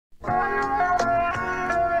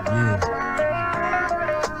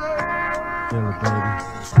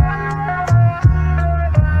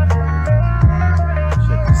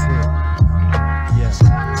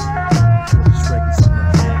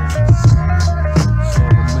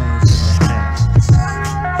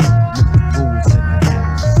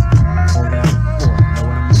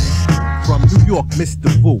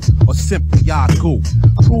Mr. Voodoo, or simply I go.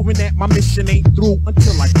 Proving that my mission ain't through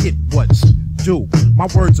until I get what's due. My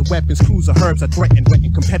words are weapons, crews are herbs, I threaten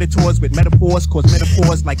competitors with metaphors, cause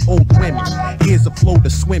metaphors like old women. Here's a flow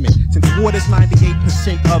to swimming. Since water's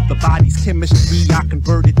 98% of the body's chemistry, I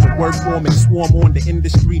converted the word form and swarm on the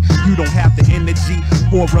industry. You don't have the energy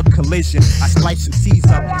for a collision. I slice and seize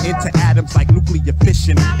up into atoms like nuclear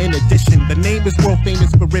fission. In addition, the name is world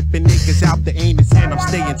famous for ripping niggas out the anus, and I'm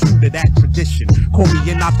staying true to that tradition. Call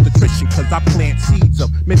me an obstetrician, cause I plant seeds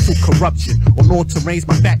of mental corruption. On all terrains,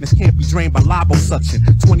 my fatness can't be drained by liposuction.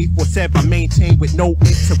 24/7 I maintain with no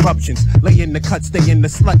interruptions. Lay in the cut, stay in the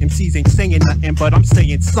slut. MCs ain't saying nothing, but I'm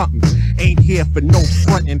saying something. Ain't here for no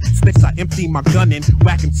frontin'. Slips I empty my gun in.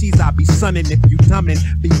 Whack MCs I be sunning. If you dummin',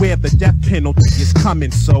 beware the death penalty is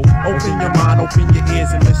coming. So open your mind, open your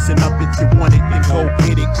ears and listen up. If you want it, then go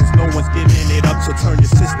get it, cause no one's giving it up. So turn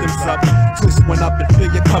your systems up, twist one up and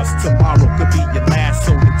fill your cups. Tomorrow could be your last,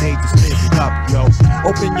 so today just live it up, yo.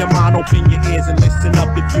 Open your mind, open your ears and listen up.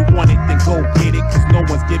 If you want it, then go get it, cause no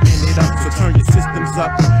one's giving it up. So turn your systems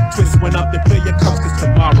up, twist one up and fill your cups, cause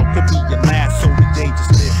tomorrow could be your last, so today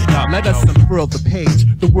just live it up. Let us unfurl the page,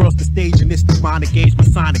 the world's the stage and this demonic age,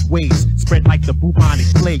 Masonic waves spread like the bubonic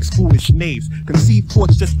plagues, foolish knaves conceive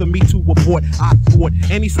thoughts just for me to abort. I thwart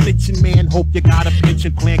any snitching man, hope you got a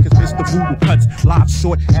pension plan, cause Mr. Voodoo cuts live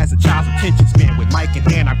short as a child's attention span. With mic in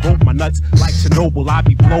hand I broke my nuts like Chernobyl, I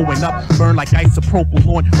be blowing up, burn like isopropyl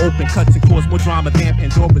on open cuts and cause more drama than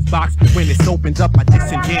Pandora's box. When it's opened up I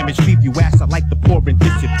disengage, leave you ass I like the poor and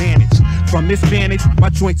disadvantage. From this vantage my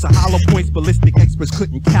joints are hollow points, ballistic experts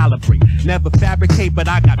couldn't calibrate. Never fabricate, but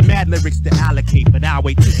I got mad lyrics to allocate, but I'll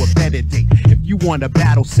wait to a better date. If you want a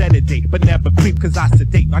battle, set a date, but never creep cause I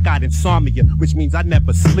sedate. I got insomnia, which means I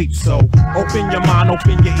never sleep. So open your mind,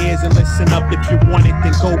 open your ears and listen up. If you want it,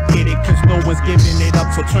 then go get it, cause no one's giving it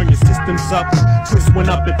up. So turn your systems up, twist one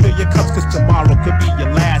up and fill your cups, cause tomorrow could be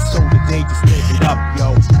your last, so today just live it up,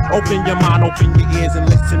 yo. Open your mind, open your ears and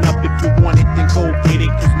listen up. If you want it, then go get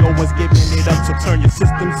it, cause no one's giving it up. So turn your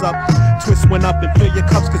systems up, twist one up and fill your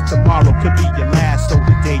cups, cause tomorrow could be your last, so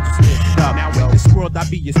today just live it up. Now in this world I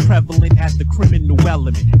be as prevalent as the criminal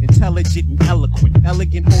element, intelligent and eloquent,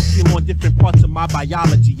 elegant host feel on different parts of my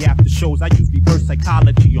biology. After shows I use reverse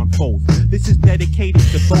psychology on foes. This is dedicated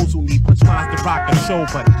to those who need punchlines to rock a show,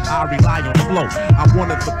 but I rely on flow. I'm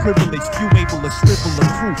one of the privileged few able to shrivel a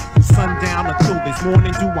crew from sundown until there's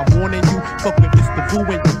morning dew. I'm warning you, fuck with Mr. Vu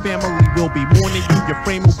and your family will be mourning you. Your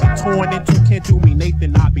frame will be torn into, can't do me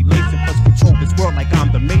Nathan, I be lacing, plus control this world like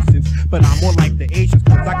I'm the Masons. But I'm more like the Asians,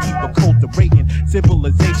 cause I keep a cultivating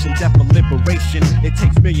civilization, death or liberation. It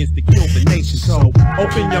takes millions to kill the nation. So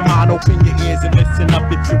open your mind, open your ears and listen up.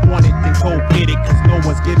 If you want it, then go get it, cause no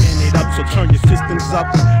one's giving it up. So turn your systems up,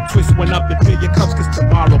 twist one up and fill your cups, cause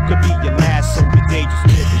tomorrow could be your last, so today just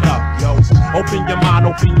live it up, yo. Open your mind,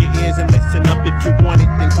 open your ears and listen up. If you want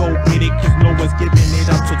it, then go get it, cause no one's giving it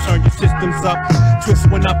up. So turn your systems up,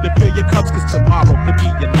 twist one up and fill your cups, cause tomorrow could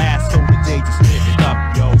be your last, so today just live it up,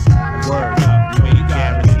 yo. Word.